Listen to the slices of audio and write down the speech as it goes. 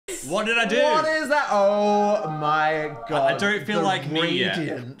face? What did I do? What is that? Oh my god. I don't feel like me yet.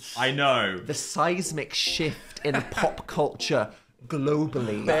 Radiance. I know. The seismic shift in pop culture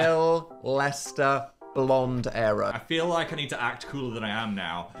globally. Phil Lester blonde era. I feel like I need to act cooler than I am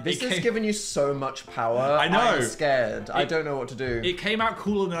now. This has given you so much power. I know. I'm scared. I don't know what to do. It came out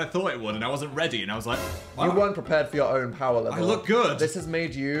cooler than I thought it would, and I wasn't ready, and I was like, wow. You weren't prepared for your own power level. I look good. This has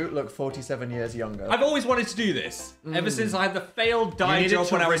made you look 47 years younger. I've always wanted to do this. Ever since I had the failed dye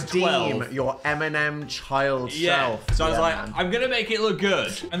job when I was 12. Your Eminem child self. So I was like, I'm gonna make it look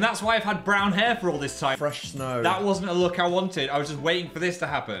good. And that's why I've had brown hair for all this time. Fresh snow. That wasn't a look I wanted. I was just waiting for this to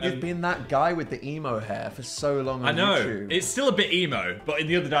happen. You've been that guy with the emo hair for so long on I know. YouTube. It's still a bit emo, but in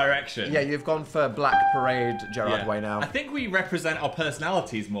the other direction. Yeah, you've gone for Black Parade Gerard Way now. I think we represent our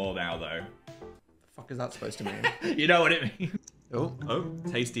personalities more now, though. The fuck is that supposed to mean? You know what it means. Oh. Oh,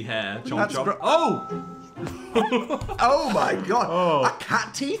 tasty hair. Chomp That's chomp. Oh! Oh my god. Oh. Are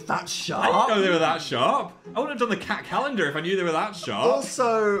cat teeth that sharp? I didn't know they were that sharp. I wouldn't have done the cat calendar if I knew they were that sharp.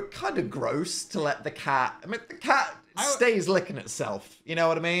 Also, kind of gross to let the cat... I mean, the cat stays licking itself. You know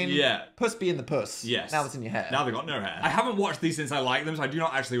what I mean? Yeah. Puss be in the puss. Yes. Now it's in your hair. Now they've got no hair. I haven't watched these since I like them, so I do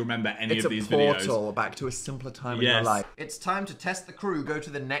not actually remember any of these videos. It's a portal back to a simpler time in your life. It's time to test the crew. Go to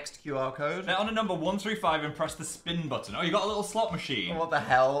the next QR code. On a number 1 through 5 and press the spin button. Oh, you got a little slot machine. What the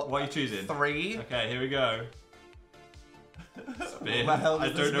hell? What are you choosing? 3. Okay, here we go. Spin. What the hell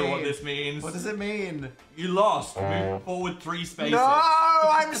does I don't this know mean? what this means. What does it mean? You lost. Move forward 3 spaces. No,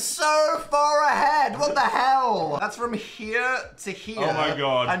 I'm so far ahead. What the hell? That's from here to here. Oh my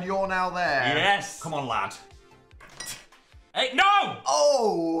god. And you're now there. Yes. Come on, lad. Hey, no!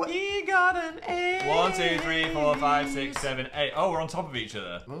 Oh, he got an A. 1, 2, 3, 4, 5, 6, 7, 8. Oh, we're on top of each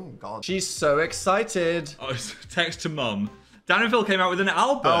other. Oh god. She's so excited. Oh, text to mum. Dan and Phil came out with an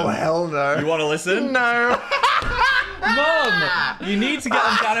album. Oh hell no. You want to listen? No. Mum, you need to get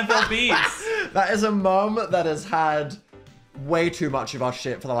on Dan and Phil beats. That is a mum that has had way too much of our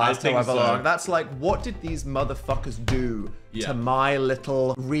shit for the last however long. That's like, what did these motherfuckers do to my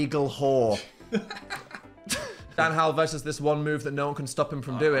little regal whore? Dan Howell versus this one move that no one can stop him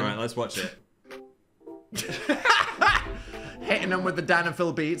from doing. Alright, let's watch it. Hitting them with the Dan and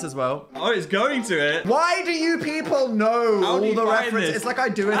Phil beats as well. Oh, it's going to it. Why do you people know all the references? This? It's like I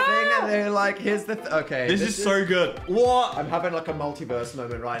do a thing and they're like, here's the okay. This is so good. What? I'm having like a multiverse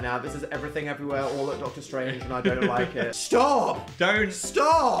moment right now. This is everything everywhere all at Doctor Strange and I don't like it. Stop! Don't.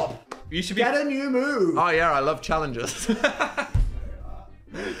 Stop! You should be... Get a new move. Oh yeah, I love challenges.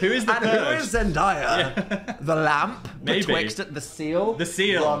 Who is the and third? who is Zendaya? Yeah. The lamp? Maybe. Betwixt the seal? The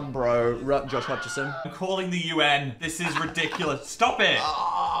seal. Run, bro. Josh Hutcherson. I'm calling the UN. This is ridiculous. Stop it.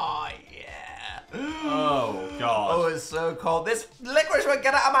 Oh, yeah. Oh, God. Oh, it's so cold. This licorice won't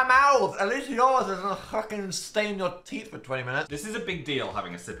get out of my mouth. At least yours doesn't fucking stain your teeth for 20 minutes. This is a big deal,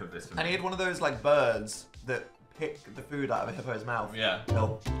 having a sip of this for me. I need one of those, like, birds that pick the food out of a hippo's mouth. Yeah.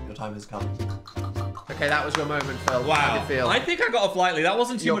 Phil, your time has come. Okay, that was your moment, Phil. Wow. How do you feel? I think I got off lightly. That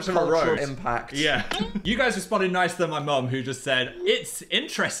wasn't too much of a roast. Impact. Yeah. You guys responded nicer than my mum, who just said, it's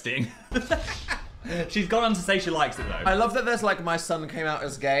interesting. She's gone on to say she likes it, though. I love that there's like, my son came out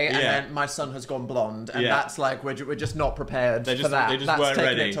as gay, and then my son has gone blonde, and that's like, we're just not prepared for that. They just that's weren't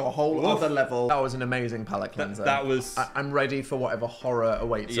taken ready. it to a whole other level. That was an amazing palate cleanser. That was... I'm ready for whatever horror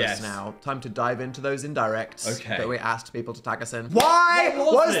awaits us now. Time to dive into those indirects that we asked people to tag us in. Why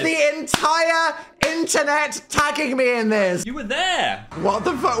was the entire internet tagging me in this? You were there. What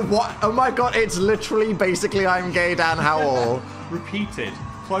the fuck? What? Oh my god, it's literally basically I'm gay Dan Howell. Repeated.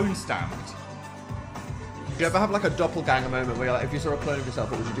 Clone stamped. Do you ever have like a doppelganger moment where you're like, if you saw a clone of yourself,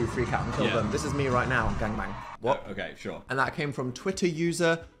 what would you do? Freak out and kill them? This is me right now. Gangbang. What? Okay, sure. And that came from Twitter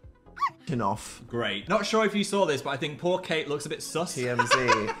user off. Great. Not sure if you saw this, but I think poor Kate looks a bit sus.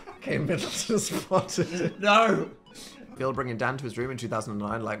 TMZ. Kate Middleton spotted. No. Phil bringing Dan to his room in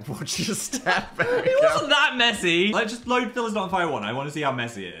 2009, like, watch your step. It wasn't that messy. Like, just load Phil is Not on Fire 1. I want to see how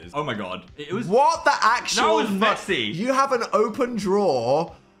messy it is. Oh my god. It was... What the actual... That was messy. You have an open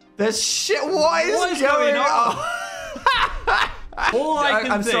drawer. There's shit. What is going on? All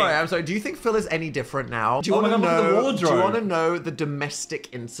I'm sorry. Do you think Phil is any different now? Do you want to know? Do you want to know the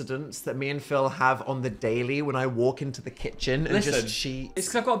domestic incidents that me and Phil have on the daily when I walk into the kitchen and just sheets? It's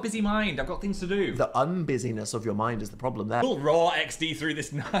because I've got a busy mind. I've got things to do. The unbusyness of your mind is the problem there. We'll raw XD through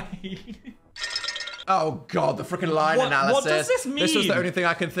this night. Oh god, the freaking line analysis. What does this mean? This was the only thing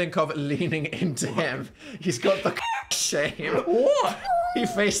I can think of leaning into him. He's got the shame. What?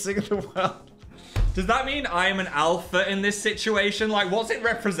 He's facing the world. Does that mean I'm an alpha in this situation? Like, what's it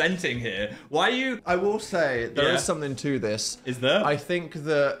representing here? Why are you... I will say, there is something to this. Is there? I think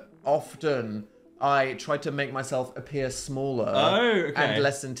that often I tried to make myself appear smaller and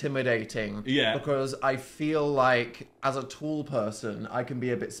less intimidating. Yeah. Because I feel like, as a tall person, I can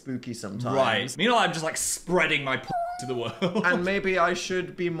be a bit spooky sometimes. Right. Meanwhile, I'm just like spreading my to the world. And maybe I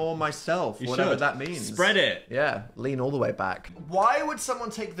should be more myself, whatever that means. Spread it. Yeah, lean all the way back. Why would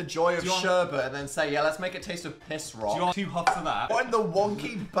someone take the joy of sherbet and then say, yeah, let's make it taste of piss rock? Do you want 2 hops of that? What in the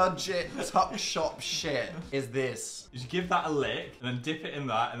wonky budget tuck shop shit is this? You should give that a lick, and then dip it in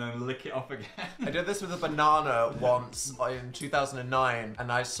that, and then lick it off again. I did this with a banana once in 2009,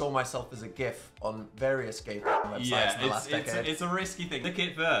 and I saw myself as a GIF on various gay websites in the last decade. It's a risky thing. Lick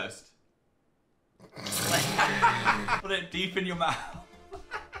it first. Put it deep in your mouth.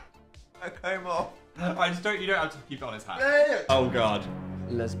 I came off. Right, you don't have to keep it on his hand. Oh god.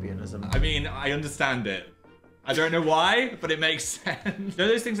 Lesbianism. I mean, I understand it. I don't know why, but it makes sense. You know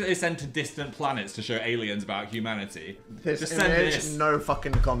those things that they send to distant planets to show aliens about humanity? Just send this. No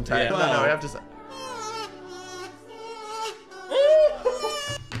fucking context. Yeah, well, no, we have to say.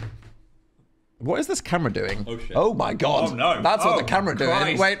 What is this camera doing? Oh shit. Oh my god. Oh no. That's what the camera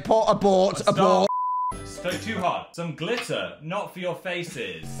doing. Wait, abort. Too hot. Some glitter, not for your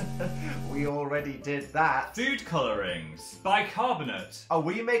faces. We already did that. Food colorings. Bicarbonate. Are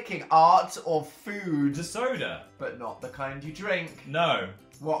we making art or food? The soda. But not the kind you drink. No.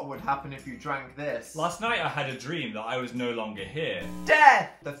 What would happen if you drank this? Last night I had a dream that I was no longer here. Death!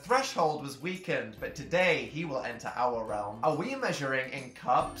 The threshold was weakened, but today he will enter our realm. Are we measuring in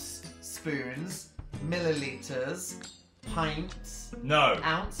cups, spoons, milliliters, pints, no,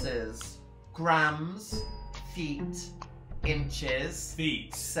 ounces, grams, feet, inches,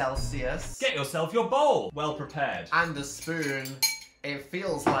 feet, Celsius? Get yourself your bowl. Well prepared. And a spoon. It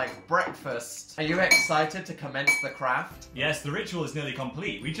feels like breakfast. Are you excited to commence the craft? Yes, the ritual is nearly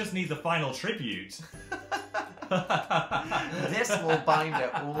complete. We just need the final tribute. This will bind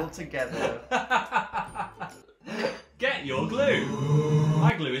it all together. Get your glue.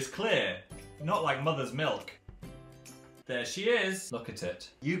 My glue is clear, not like mother's milk. There she is. Look at it.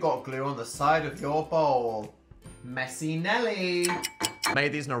 You got glue on the side of your bowl. Messy Nelly.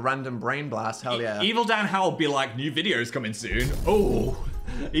 Made these in a random brain blast, hell yeah. Evil Dan Howell be like, new videos coming soon. Oh.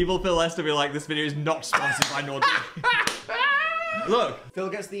 Evil Phil Lester be like, this video is not sponsored by Nord. Look. Phil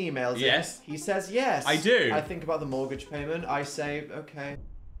gets the emails. Yes. He says yes. I do. I think about the mortgage payment. I say, okay.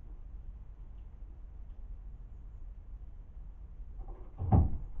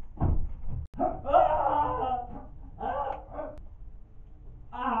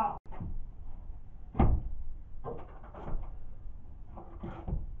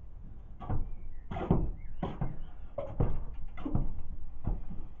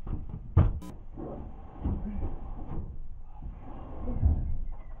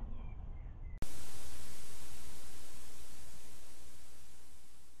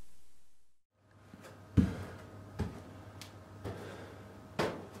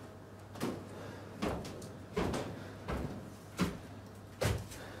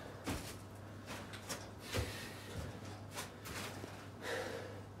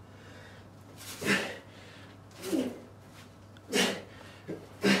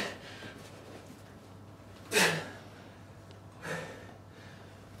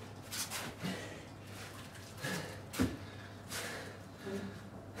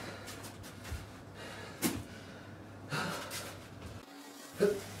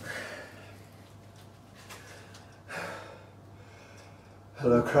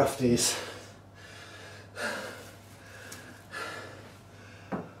 Hello, crafties.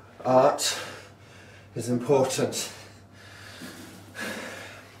 Art is important.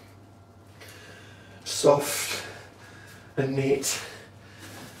 Soft and neat.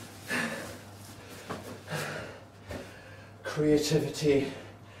 Creativity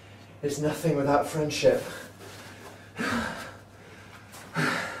is nothing without friendship.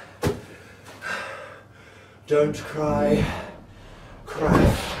 Don't cry. Craft.